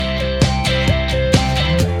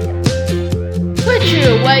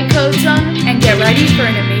clothes on, and get ready for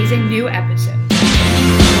an amazing new episode.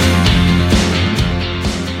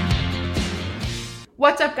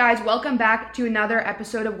 What's up, guys? Welcome back to another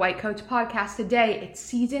episode of White Coats Podcast. Today, it's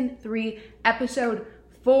Season 3, Episode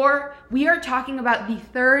 4. We are talking about the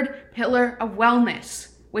third pillar of wellness,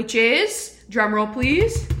 which is, drumroll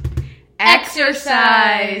please,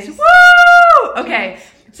 exercise. Woo! Okay.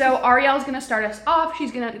 So Arielle's going to start us off. She's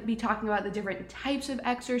going to be talking about the different types of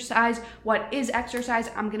exercise. What is exercise?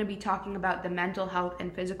 I'm going to be talking about the mental health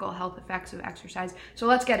and physical health effects of exercise. So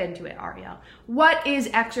let's get into it, Arielle. What is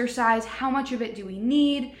exercise? How much of it do we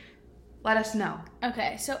need? Let us know.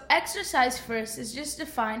 Okay, so exercise first is just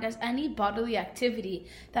defined as any bodily activity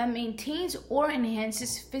that maintains or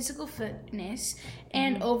enhances physical fitness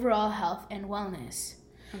and overall health and wellness.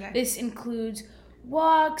 Okay. This includes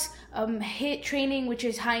walks, HIIT training, which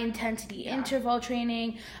is high intensity interval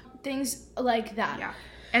training, things like that. Yeah.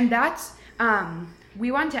 And that's,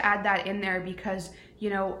 we want to add that in there because,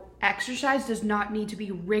 you know, exercise does not need to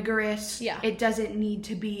be rigorous. Yeah. It doesn't need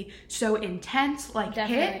to be so intense like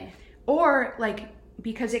Definitely. HIIT, or like,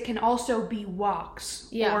 because it can also be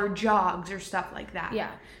walks or jogs or stuff like that.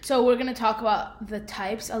 Yeah. So we're going to talk about the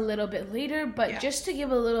types a little bit later, but just to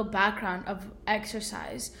give a little background of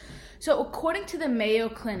exercise. So according to the Mayo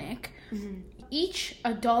Clinic, each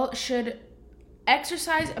adult should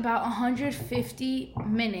exercise about 150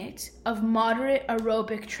 minutes of moderate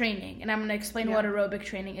aerobic training. And I'm going to explain what aerobic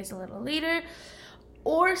training is a little later.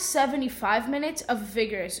 Or 75 minutes of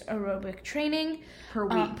vigorous aerobic training per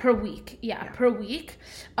week. Per week.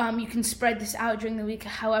 You can spread this out during the week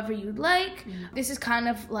however you'd like. This is kind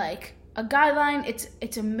of like a guideline.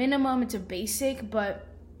 It's a minimum, it's a basic, but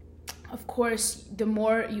of course, the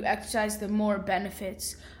more you exercise, the more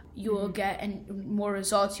benefits you will get and more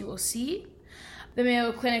results you will see. The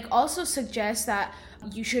Mayo Clinic also suggests that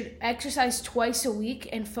you should exercise twice a week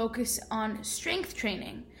and focus on strength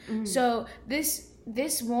training. So this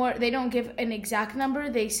more, they don't give an exact number.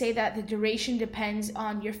 They say that the duration depends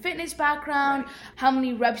on your fitness background, how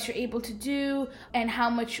many reps you're able to do, and how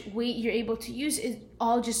much weight you're able to use. It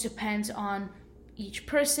all just depends on each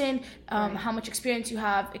person, how much experience you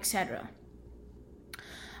have, etc.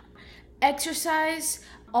 Exercise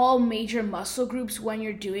all major muscle groups when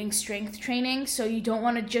you're doing strength training. So you don't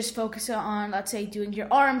want to just focus on, let's say, doing your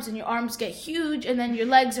arms, and your arms get huge and then your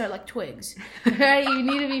legs are like twigs, right? You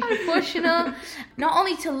need to be proportional, not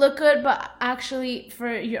only to look good, but actually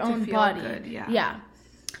for your own body. Good, yeah.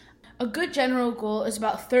 A good general goal is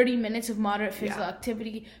about 30 minutes of moderate physical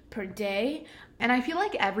activity per day. And I feel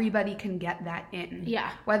like everybody can get that in. Yeah.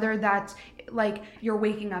 Whether that's like you're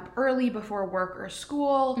waking up early before work or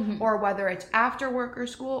school, or whether it's after work or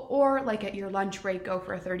school, or like at your lunch break, go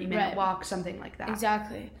for a 30-minute walk, something like that.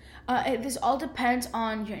 Exactly. This all depends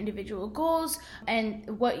on your individual goals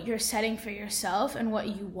and what you're setting for yourself and what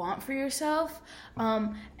you want for yourself.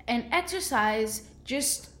 And exercise,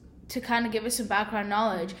 just to kind of give us some background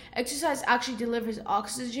knowledge, exercise actually delivers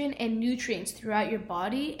oxygen and nutrients throughout your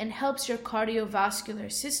body and helps your cardiovascular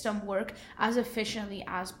system work as efficiently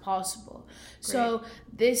as possible. Great. So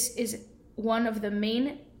this is one of the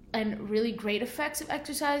main and really great effects of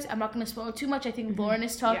exercise. I'm not going to spoil too much. I think Lauren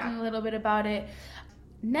is talking a little bit about it.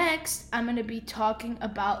 Next, I'm going to be talking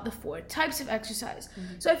about the 4 types of exercise.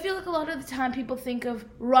 So I feel like a lot of the time people think of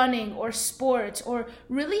running or sports or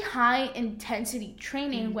really high intensity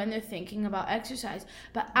training when they're thinking about exercise.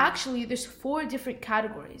 But actually, there's 4 different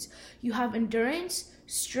categories. You have endurance,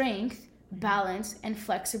 strength, balance, and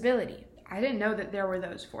flexibility. I didn't know that there were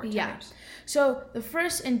those 4 types. Yeah. So the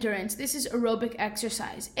first, endurance, this is aerobic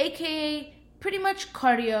exercise, aka pretty much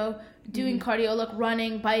cardio, doing cardio, like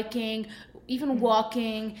running, biking, even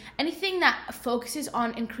walking, anything that focuses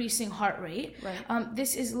on increasing heart rate. Right.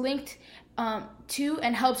 This is linked to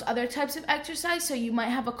and helps other types of exercise. So you might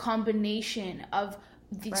have a combination of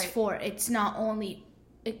these 4. It's not only...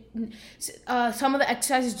 some of the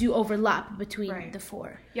exercises do overlap between the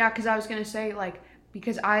 4. Yeah, because I was going to say, like,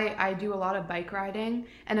 because I do a lot of bike riding,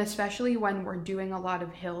 and especially when we're doing a lot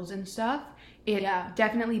of hills and stuff, it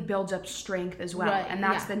definitely builds up strength as well. Right. And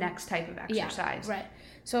that's the next type of exercise. Yeah, right.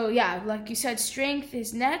 So like you said, strength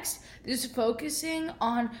is next. This is focusing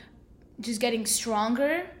on just getting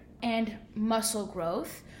stronger and muscle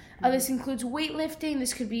growth. This includes weightlifting.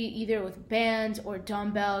 This could be either with bands or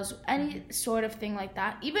dumbbells, any sort of thing like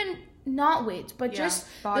that. Even not weights, but just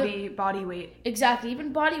body weight. Exactly,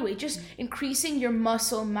 even body weight, just increasing your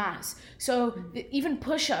muscle mass. So even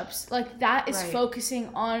push-ups, like that is focusing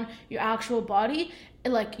on your actual body,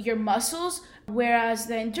 like your muscles, whereas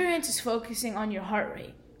the endurance is focusing on your heart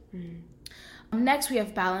rate. Next, we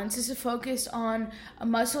have balance. This is focused on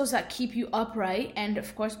muscles that keep you upright and,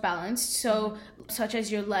 of course, balanced. So, such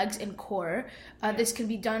as your legs and core. This can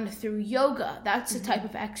be done through yoga. That's a type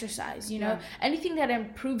of exercise, you know. Anything that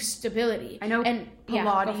improves stability. I know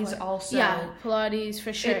Pilates also. Yeah, Pilates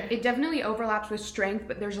for sure. It definitely overlaps with strength,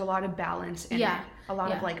 but there's a lot of balance in it. A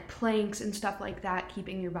lot of like planks and stuff like that,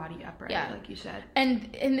 keeping your body upright, like you said. And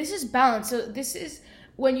this is balance. So this is,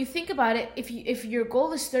 when you think about it, if your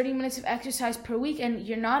goal is 30 minutes of exercise per week and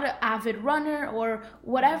you're not an avid runner or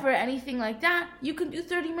whatever, anything like that, you can do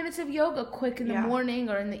 30 minutes of yoga quick in the morning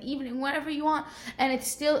or in the evening, whatever you want. And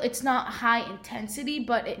it's not high intensity,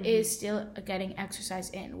 but it is still getting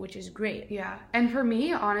exercise in, which is great. Yeah. And for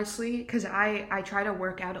me, honestly, because I try to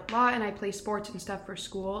work out a lot and I play sports and stuff for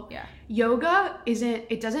school. Yeah. Yoga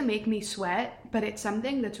it doesn't make me sweat, but it's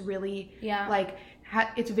something that's really like,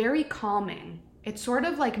 it's very calming. It's sort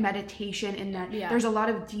of like meditation in that there's a lot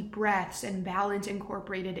of deep breaths and balance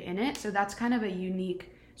incorporated in it. So that's kind of a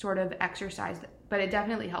unique sort of exercise, but it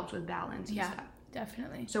definitely helps with balance and stuff.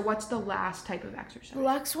 Definitely. So what's the last type of exercise? The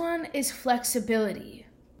next one is flexibility.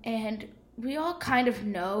 And we all kind of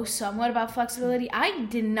know somewhat about flexibility. I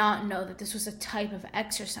did not know that this was a type of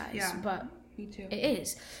exercise, but me too. It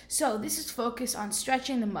is. So this is focused on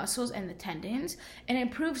stretching the muscles and the tendons, and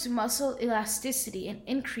improves muscle elasticity and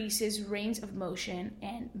increases range of motion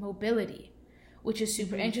and mobility, which is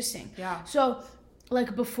super interesting. Yeah. So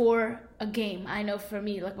like before a game, I know for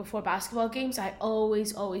me, like before basketball games, I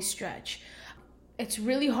always stretch. It's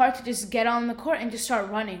really hard to just get on the court and just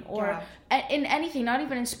start running, or in anything, not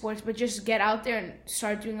even in sports, but just get out there and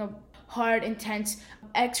start doing a hard, intense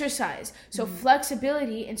exercise. So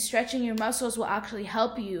flexibility and stretching your muscles will actually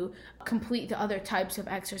help you complete the other types of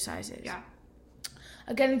exercises. Yeah.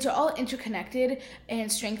 Again, these are all interconnected,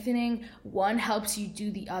 and strengthening one helps you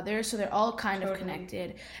do the other. So they're all kind of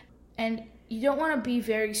connected. And you don't want to be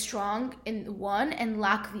very strong in one and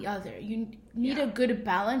lack the other. You need a good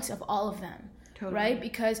balance of all of them. Totally. Right?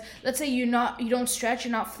 Because let's say you don't stretch,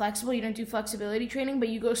 you're not flexible, you don't do flexibility training, but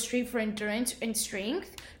you go straight for endurance and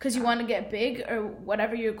strength because you want to get big or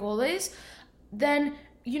whatever your goal is, then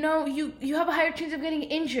you have a higher chance of getting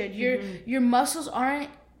injured. Your muscles aren't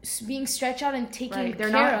being stretched out and taken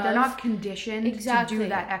care of. They're not conditioned to do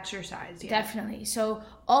that exercise. Definitely. So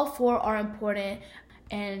all four are important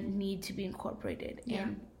and need to be incorporated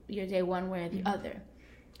in your day one way or the other.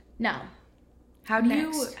 Now, how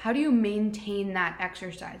do you maintain that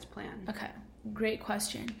exercise plan? Okay, great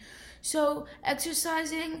question. So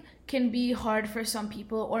exercising can be hard for some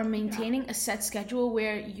people, or maintaining a set schedule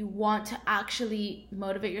where you want to actually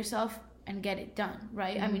motivate yourself and get it done,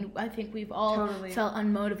 right? I mean, I think we've all felt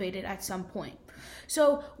unmotivated at some point.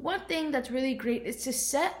 So one thing that's really great is to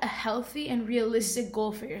set a healthy and realistic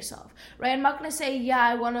goal for yourself, right? I'm not going to say,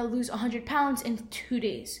 I want to lose 100 pounds in 2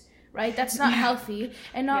 days. Right? That's not healthy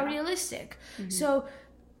and not realistic. So,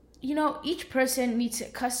 each person needs to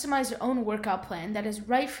customize their own workout plan that is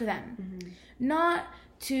right for them. Not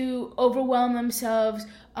to overwhelm themselves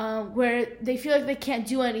where they feel like they can't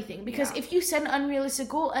do anything. Because if you set an unrealistic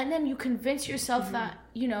goal and then you convince yourself that,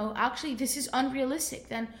 actually this is unrealistic,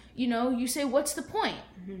 then, you say, what's the point?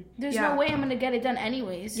 There's no way I'm going to get it done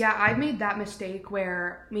anyways. Yeah, I've made that mistake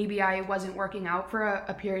where maybe I wasn't working out for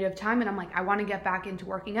a period of time and I'm like, I want to get back into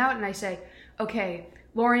working out. And I say, okay,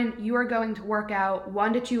 Lauren, you are going to work out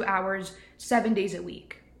 1 to 2 hours, 7 days a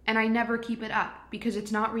week. And I never keep it up because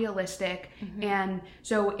it's not realistic. And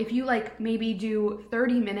so if you maybe do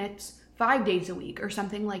 30 minutes 5 days a week or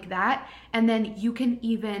something like that, and then you can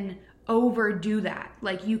even overdo that.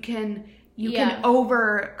 Like you can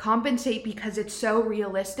overcompensate because it's so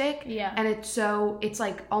realistic and it's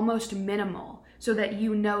like almost minimal, so that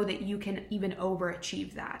that you can even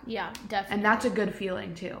overachieve that. Yeah, definitely. And that's a good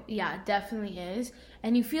feeling too. Yeah, definitely is.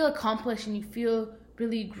 And you feel accomplished and you feel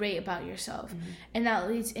really great about yourself. And that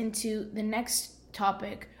leads into the next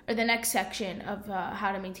topic, or the next section of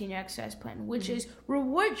how to maintain your exercise plan, which is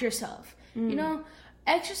reward yourself.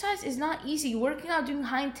 Exercise is not easy. Working out, doing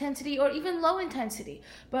high intensity or even low intensity,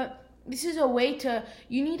 but this is a way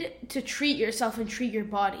you need to treat yourself and treat your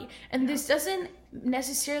body. And this doesn't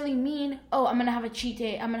necessarily mean, I'm going to have a cheat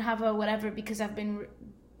day, I'm going to have a whatever because I've been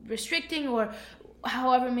restricting or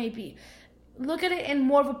however it may be. Look at it in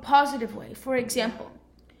more of a positive way. For example,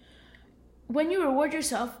 when you reward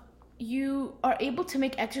yourself, you are able to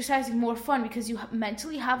make exercising more fun because you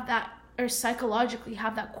mentally have that, or psychologically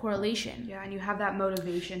have that correlation. Yeah, and you have that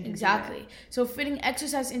motivation. Exactly. So fitting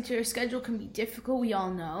exercise into your schedule can be difficult, we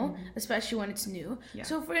all know, especially when it's new.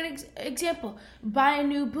 So for an example, buy a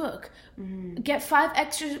new book. Get 5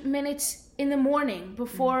 extra minutes in the morning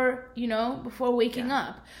before, before waking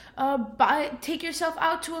up. Take yourself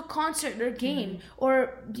out to a concert or game,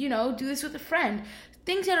 or, do this with a friend.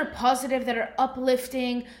 Things that are positive, that are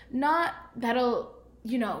uplifting, not that'll,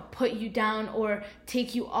 put you down or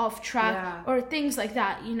take you off track or things like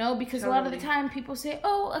that, because a lot of the time people say,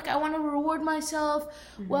 oh, like I want to reward myself.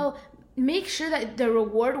 Well, make sure that the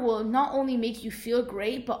reward will not only make you feel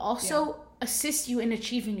great, but also assist you in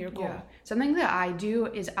achieving your goal. Yeah. Something that I do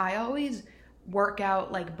is I always work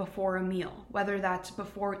out like before a meal, whether that's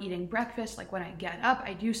before eating breakfast, like when I get up,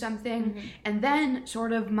 I do something, and then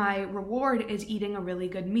sort of my reward is eating a really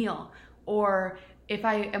good meal. Or if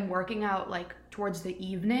I am working out like towards the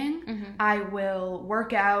evening, I will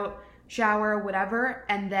work out, shower, whatever,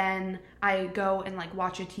 and then I go and like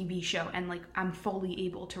watch a TV show, and like I'm fully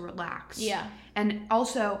able to relax. Yeah. And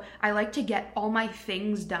also I like to get all my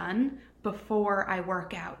things done before I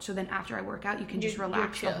work out. So then after I work out, you can just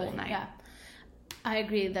relax the whole night. Yeah. I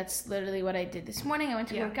agree. That's literally what I did this morning. I went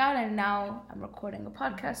to work out, and now I'm recording a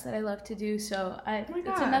podcast that I love to do. So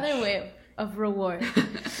it's another way of reward.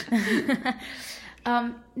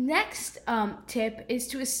 Next tip is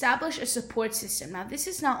to establish a support system. Now, this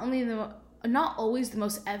is not always the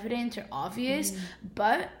most evident or obvious,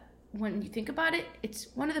 but when you think about it, it's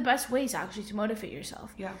one of the best ways actually to motivate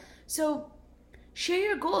yourself. Yeah. So share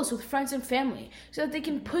your goals with friends and family so that they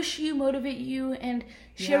can push you, motivate you, and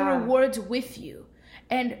share rewards with you.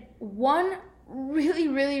 And one really,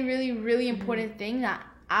 really, really, really important thing that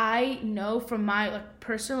I know from my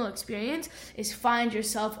personal experience is find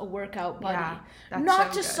yourself a workout buddy. Yeah,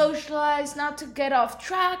 not to socialize, not to get off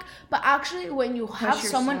track, but actually when you have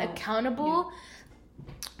someone accountable,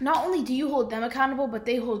 not only do you hold them accountable, but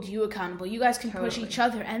they hold you accountable. You guys can push each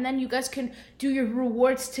other, and then you guys can do your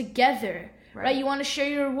rewards together. Right? You want to share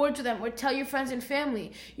your rewards with them, or tell your friends and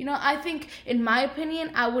family. I think, in my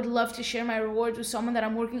opinion, I would love to share my rewards with someone that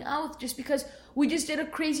I'm working out with, just because we just did a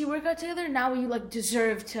crazy workout together. Now you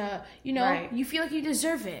deserve to, you feel like you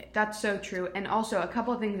deserve it. That's so true. And also a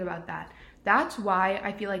couple of things about that. That's why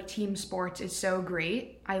I feel like team sports is so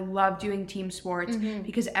great. I love doing team sports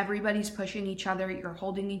because everybody's pushing each other. You're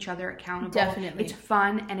holding each other accountable. Definitely. It's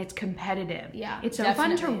fun and it's competitive. Yeah, it's so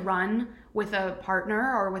fun to run with a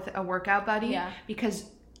partner or with a workout buddy because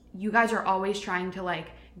you guys are always trying to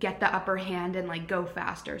get the upper hand and go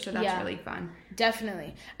faster. So that's really fun.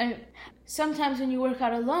 Definitely. And sometimes when you work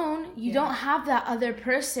out alone, you don't have that other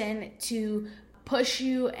person to push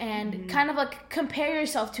you and kind of compare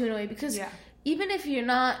yourself to in a way, because even if you're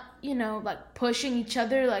not, pushing each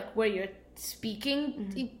other, where you're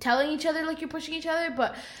speaking, telling each other you're pushing each other,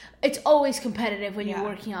 but it's always competitive when you're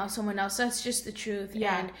working out with someone else. That's just the truth.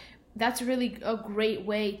 And that's really a great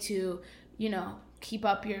way to, keep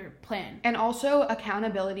up your plan. And also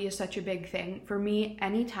accountability is such a big thing. For me,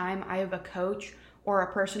 anytime I have a coach or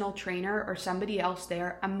a personal trainer or somebody else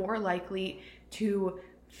there, I'm more likely to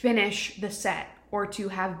finish the set or to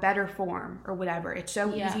have better form or whatever. It's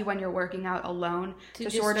so easy when you're working out alone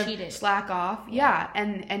to sort of slack off.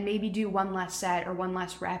 And maybe do one less set or one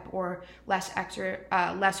less rep or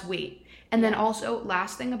less weight. And then also,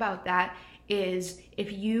 last thing about that is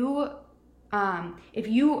if you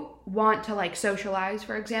want to socialize,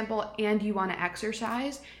 for example, and you want to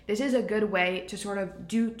exercise, this is a good way to sort of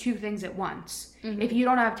do two things at once. If you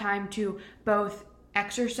don't have time to both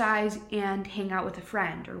exercise and hang out with a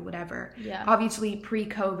friend or whatever, obviously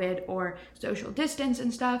pre-COVID or social distance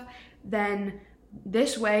and stuff, then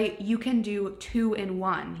this way you can do 2 in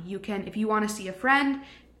 1. You can, if you want to see a friend,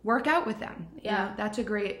 work out with them. That's a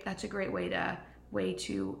great way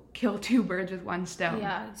to kill 2 birds with 1 stone.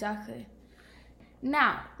 Yeah, exactly.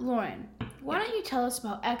 Now, Lauren, why don't you tell us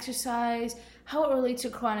about exercise, how it relates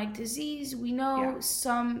to chronic disease? We know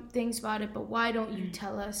some things about it, but why don't you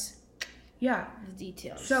tell us the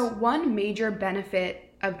details? So one major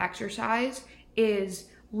benefit of exercise is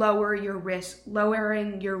lowering your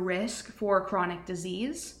risk for chronic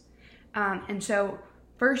disease. And so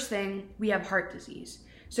first thing, we have heart disease.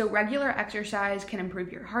 So regular exercise can improve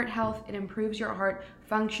your heart health. It improves your heart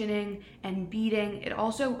functioning and beating. It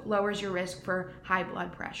also lowers your risk for high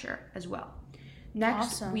blood pressure as well.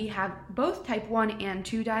 Next, we have both type 1 and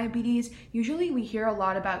 2 diabetes. Usually we hear a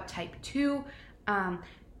lot about type 2,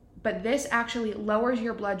 but this actually lowers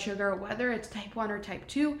your blood sugar, whether it's type 1 or type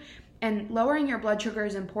 2. And lowering your blood sugar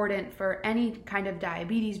is important for any kind of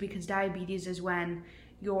diabetes, because diabetes is when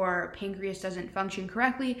your pancreas doesn't function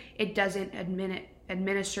correctly. It doesn't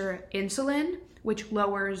administer insulin, which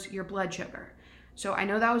lowers your blood sugar. So I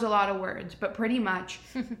know that was a lot of words, but pretty much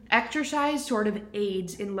exercise sort of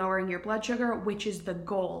aids in lowering your blood sugar, which is the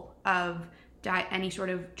goal of any sort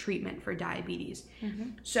of treatment for diabetes.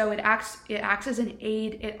 So it acts as an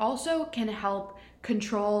aid. It also can help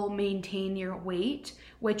maintain your weight,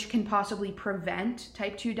 which can possibly prevent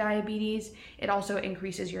type 2 diabetes. It also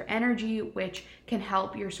increases your energy, which can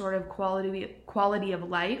help your sort of quality of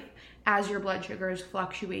life as your blood sugar is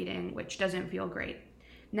fluctuating, which doesn't feel great.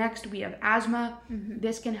 Next, we have asthma.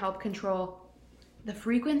 This can help control the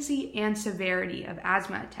frequency and severity of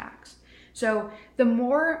asthma attacks. So the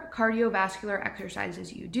more cardiovascular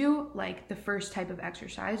exercises you do, like the first type of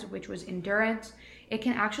exercise, which was endurance, it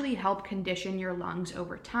can actually help condition your lungs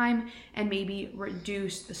over time and maybe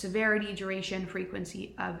reduce the severity, duration,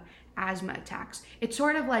 frequency of asthma attacks. It's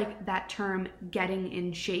sort of like that term, getting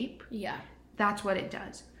in shape. Yeah. That's what it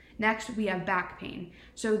does. Next, we have back pain.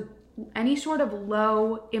 So any sort of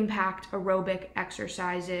low impact aerobic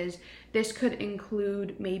exercises, this could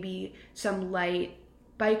include maybe some light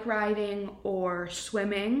bike riding or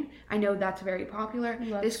swimming. I know that's very popular.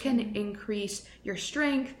 This can increase your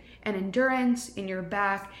strength and endurance in your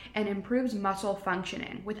back and improves muscle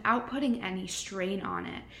functioning without putting any strain on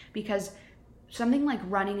it, because something like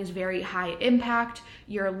running is very high impact.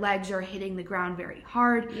 Your legs are hitting the ground very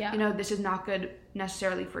hard. Yeah. You know, this is not good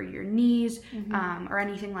necessarily for your knees or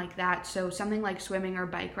anything like that. So something like swimming or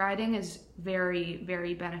bike riding is very,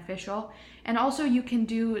 very beneficial. And also you can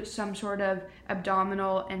do some sort of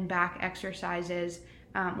abdominal and back exercises,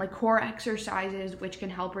 like core exercises, which can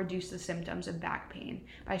help reduce the symptoms of back pain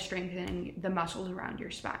by strengthening the muscles around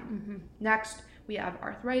your spine. Next, we have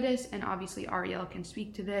arthritis, and obviously Ariel can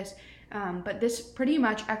speak to this, but this pretty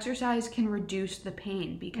much exercise can reduce the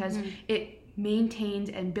pain because it maintains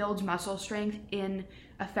and builds muscle strength in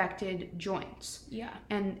affected joints. Yeah.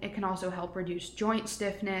 And it can also help reduce joint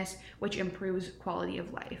stiffness, which improves quality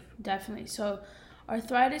of life. Definitely. So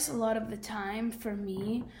arthritis, a lot of the time for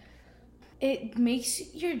me, it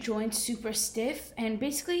makes your joints super stiff, and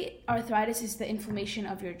basically arthritis is the inflammation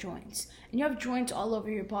of your joints, and you have joints all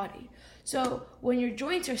over your body. So when your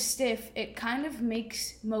joints are stiff, it kind of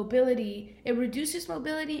makes mobility, it reduces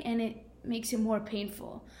mobility, and it makes it more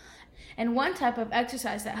painful. And one type of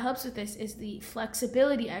exercise that helps with this is the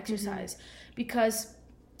flexibility exercise, because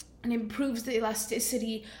it improves the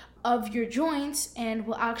elasticity of your joints and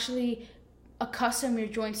will actually accustom your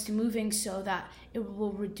joints to moving so that it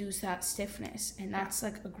will reduce that stiffness. And that's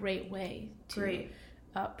like a great way to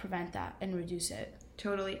prevent that and reduce it.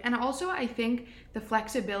 Totally. And also I think the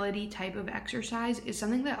flexibility type of exercise is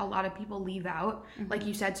something that a lot of people leave out. Like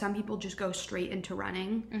you said, some people just go straight into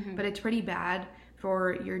running, but it's pretty bad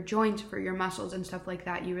for your joints, for your muscles and stuff like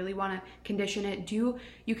that. You really want to condition it. You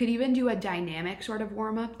could even do a dynamic sort of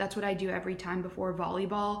warm-up. That's what I do every time before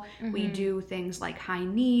volleyball. We do things like high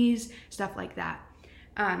knees, stuff like that.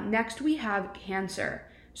 Next, we have cancer.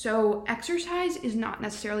 So exercise is not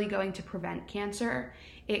necessarily going to prevent cancer.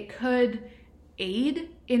 It could aid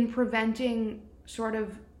in preventing sort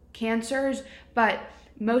of cancers, but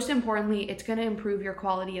most importantly, it's going to improve your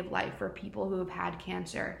quality of life for people who have had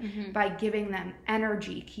cancer by giving them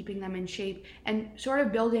energy, keeping them in shape, and sort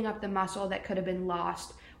of building up the muscle that could have been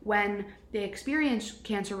lost when they experienced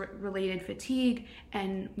cancer-related fatigue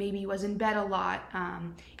and maybe was in bed a lot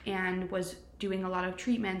and was doing a lot of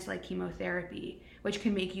treatments like chemotherapy, which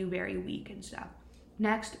can make you very weak and stuff.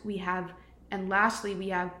 Next, lastly, we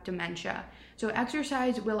have dementia. So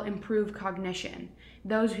exercise will improve cognition.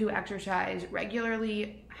 Those who exercise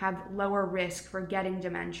regularly have lower risk for getting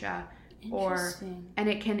dementia, and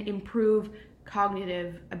it can improve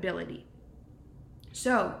cognitive ability.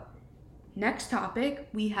 So next topic,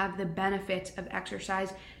 we have the benefits of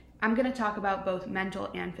exercise. I'm going to talk about both mental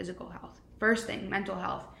and physical health. First thing, mental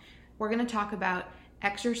health. We're going to talk about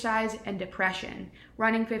exercise and depression.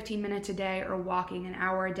 Running 15 minutes a day or walking an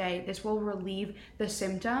hour a day, this will relieve the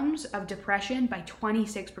symptoms of depression by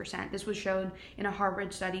 26%. This was shown in a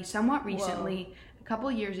Harvard study somewhat recently, a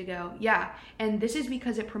couple years ago. Yeah, and this is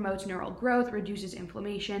because it promotes neural growth, reduces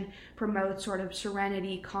inflammation, promotes sort of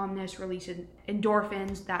serenity, calmness, releases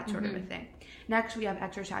endorphins, that sort of a thing. Next, we have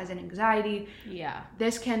exercise and anxiety. Yeah.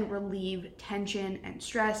 This can relieve tension and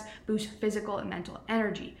stress, boost physical and mental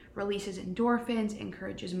energy, releases endorphins,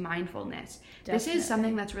 encourages mindfulness. Definitely. This is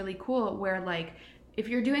something that's really cool where, like, if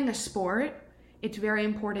you're doing a sport, it's very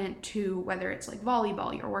important to, whether it's like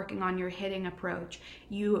volleyball, you're working on your hitting approach,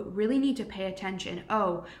 you really need to pay attention.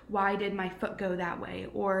 Oh, why did my foot go that way?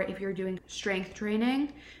 Or if you're doing strength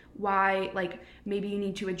training, why, like, maybe you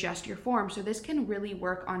need to adjust your form. So this can really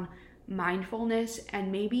work on mindfulness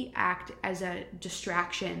and maybe act as a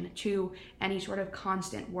distraction to any sort of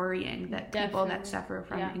constant worrying that people that suffer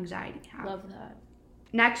from anxiety have. Love that.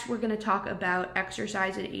 Next, we're going to talk about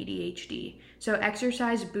exercise and ADHD. So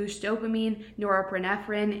exercise boosts dopamine,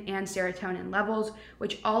 norepinephrine, and serotonin levels,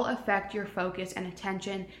 which all affect your focus and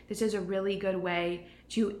attention. This is a really good way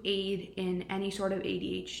to aid in any sort of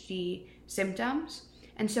ADHD symptoms.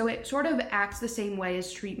 And so it sort of acts the same way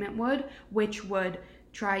as treatment would, which would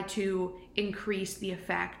try to increase the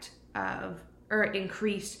effect of, or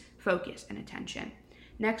increase focus and attention.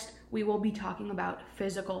 Next, we will be talking about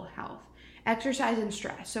physical health. Exercise and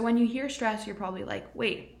stress. So when you hear stress, you're probably like,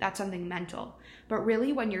 wait, that's something mental. But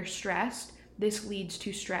really, when you're stressed, this leads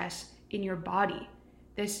to stress in your body.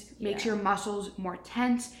 This makes your muscles more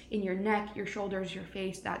tense in your neck, your shoulders, your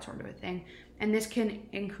face, that sort of a thing. And this can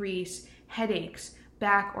increase headaches,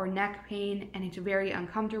 back or neck pain, and it's very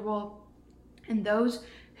uncomfortable. And those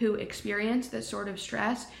who experience this sort of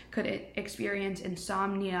stress could experience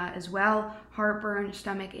insomnia as well, heartburn,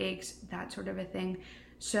 stomach aches, that sort of a thing.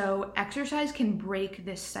 So exercise can break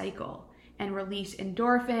this cycle and release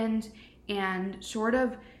endorphins and sort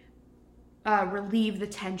of relieve the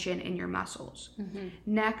tension in your muscles.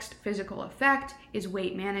 Next physical effect is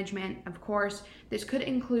weight management. Of course, this could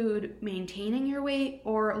include maintaining your weight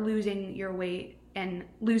or losing weight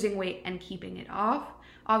and keeping it off.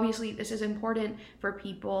 Obviously, this is important for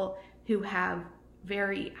people who have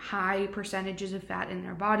very high percentages of fat in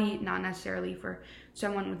their body, not necessarily for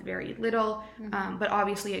someone with very little, but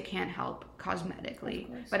obviously it can't help cosmetically,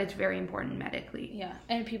 but it's very important medically. Yeah,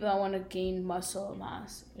 and people that want to gain muscle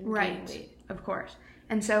mass and gain weight. Of course.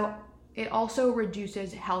 And so it also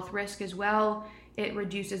reduces health risk as well. It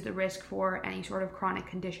reduces the risk for any sort of chronic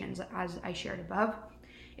conditions, as I shared above.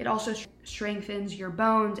 It also strengthens your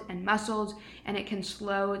bones and muscles, and it can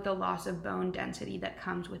slow the loss of bone density that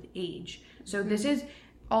comes with age. So this is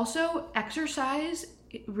also exercise.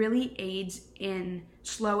 It really aids in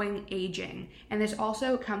slowing aging, and this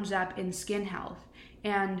also comes up in skin health.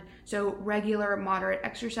 And so regular moderate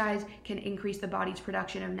exercise can increase the body's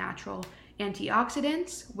production of natural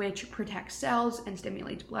antioxidants, which protects cells and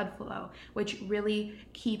stimulates blood flow, which really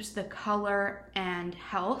keeps the color and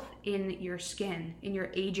health in your skin, in your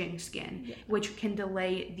aging skin, which can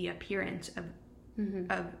delay the appearance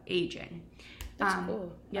of aging. That's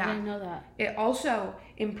cool. Yeah. I didn't know that. It also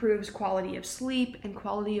improves quality of sleep and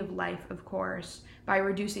quality of life, of course, by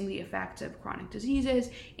reducing the effects of chronic diseases,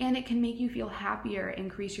 and it can make you feel happier,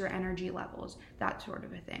 increase your energy levels, that sort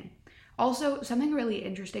of a thing. Also, something really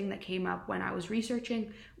interesting that came up when I was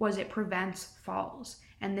researching was it prevents falls.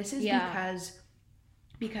 And this is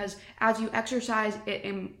because as you exercise, it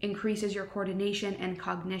increases your coordination and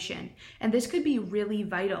cognition. And this could be really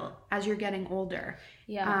vital as you're getting older.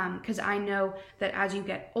 Because I know that as you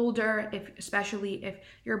get older, especially if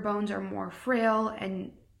your bones are more frail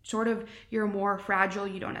and sort of you're more fragile,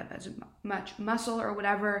 you don't have as much muscle or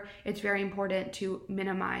whatever, it's very important to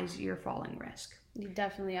minimize your falling risk.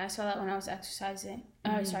 Definitely. I saw that when I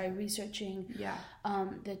was researching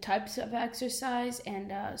the types of exercise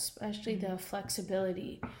and especially the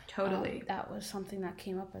flexibility. Totally. That was something that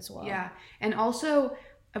came up as well. Yeah. And also,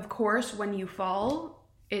 of course, when you fall,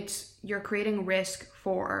 you're creating risk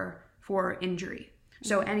for injury.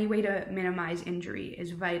 So any way to minimize injury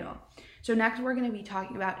is vital. So next we're going to be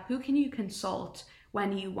talking about who can you consult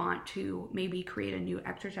when you want to maybe create a new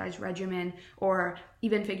exercise regimen or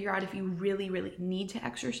even figure out if you really, really need to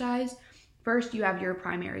exercise. First, you have your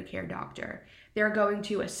primary care doctor. They're going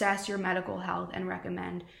to assess your medical health and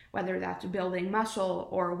recommend whether that's building muscle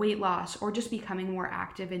or weight loss or just becoming more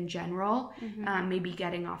active in general, maybe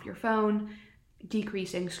getting off your phone,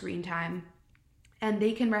 decreasing screen time. And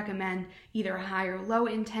they can recommend either high or low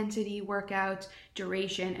intensity workouts,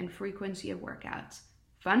 duration, and frequency of workouts.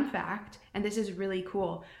 Fun fact, and this is really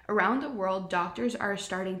cool, around the world, doctors are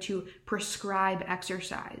starting to prescribe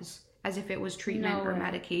exercise as if it was treatment or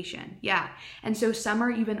medication. Yeah. And so some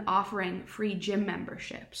are even offering free gym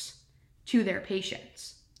memberships to their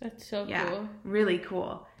patients. That's so cool. Really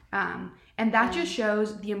cool. And that just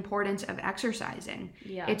shows the importance of exercising.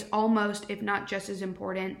 Yeah. It's almost, if not just as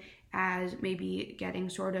important as maybe getting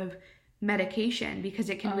sort of medication,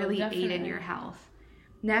 because it can really aid in your health.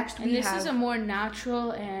 Next, this is a more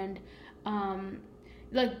natural and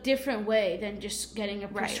different way than just getting a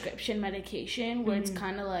prescription medication, where it's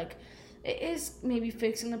kind of like it is maybe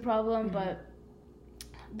fixing the problem, but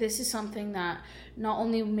this is something that not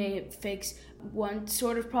only may fix one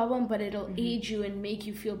sort of problem, but it'll aid you and make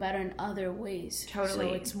you feel better in other ways. Totally.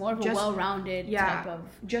 So it's more of a well-rounded type of...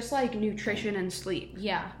 Just like nutrition and sleep.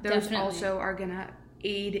 Yeah, those definitely. also are going to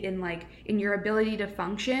aid in your ability to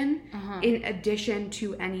function in addition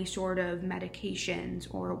to any sort of medications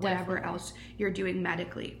or whatever else you're doing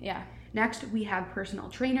medically. Yeah. Next, we have personal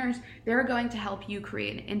trainers. They're going to help you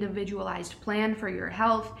create an individualized plan for your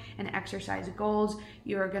health and exercise goals.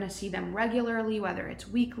 You're going to see them regularly, whether it's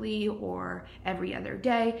weekly or every other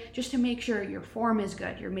day, just to make sure your form is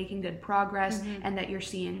good, you're making good progress, and that you're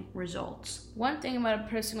seeing results. One thing about a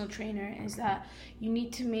personal trainer is that you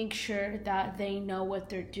need to make sure that they know what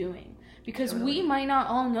they're doing. Because we might not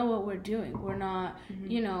all know what we're doing. We're not,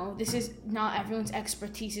 this is not everyone's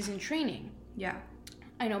expertise is in training. Yeah.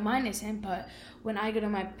 I know mine isn't, but when I go to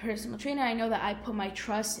my personal trainer, I know that I put my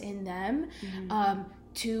trust in them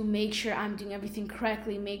to make sure I'm doing everything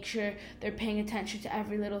correctly, make sure they're paying attention to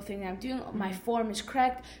every little thing that I'm doing. My form is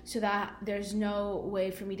correct so that there's no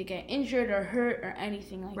way for me to get injured or hurt or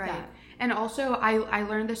anything like that. And also, I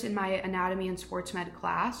learned this in my anatomy and sports med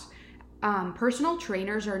class. Personal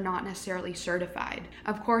trainers are not necessarily certified.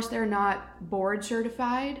 Of course, they're not board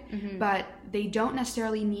certified, but they don't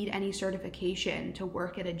necessarily need any certification to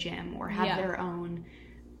work at a gym or have their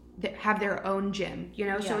own gym,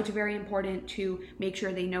 so it's very important to make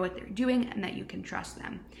sure they know what they're doing and that you can trust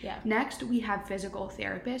them. Next, we have physical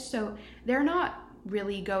therapists. So they're not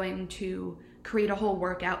really going to create a whole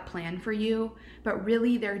workout plan for you, but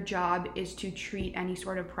really their job is to treat any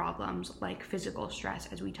sort of problems like physical stress,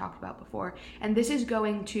 as we talked about before. And this is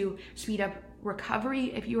going to speed up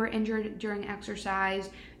recovery if you are injured during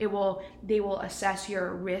exercise. They will assess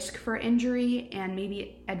your risk for injury and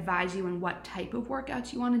maybe advise you on what type of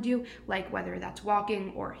workouts you want to do, like whether that's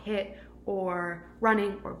walking or HIIT or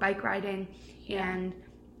running or bike riding. And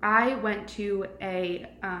I went to a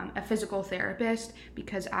physical therapist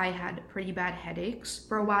because I had pretty bad headaches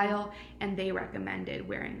for a while, and they recommended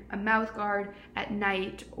wearing a mouth guard at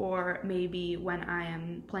night, or maybe when I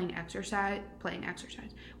am playing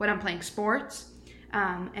when I'm playing sports.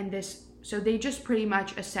 So they just pretty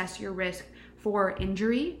much assess your risk for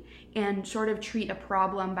injury and sort of treat a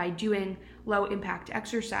problem by doing low impact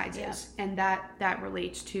exercises. And that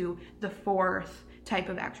relates to the fourth type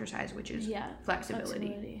of exercise, which is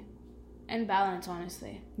flexibility and balance,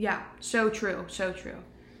 honestly. So true.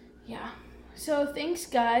 So thanks,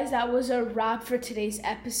 guys. That was a wrap for today's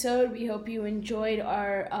episode. We hope you enjoyed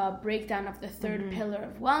our breakdown of the third pillar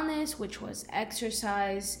of wellness, which was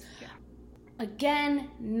exercise.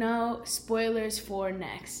 Again, no spoilers for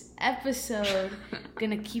next episode.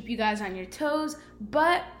 Gonna keep you guys on your toes,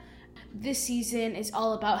 but this season is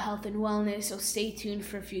all about health and wellness, so stay tuned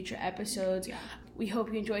for future episodes. We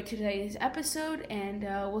hope you enjoyed today's episode, and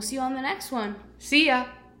we'll see you on the next one. See ya!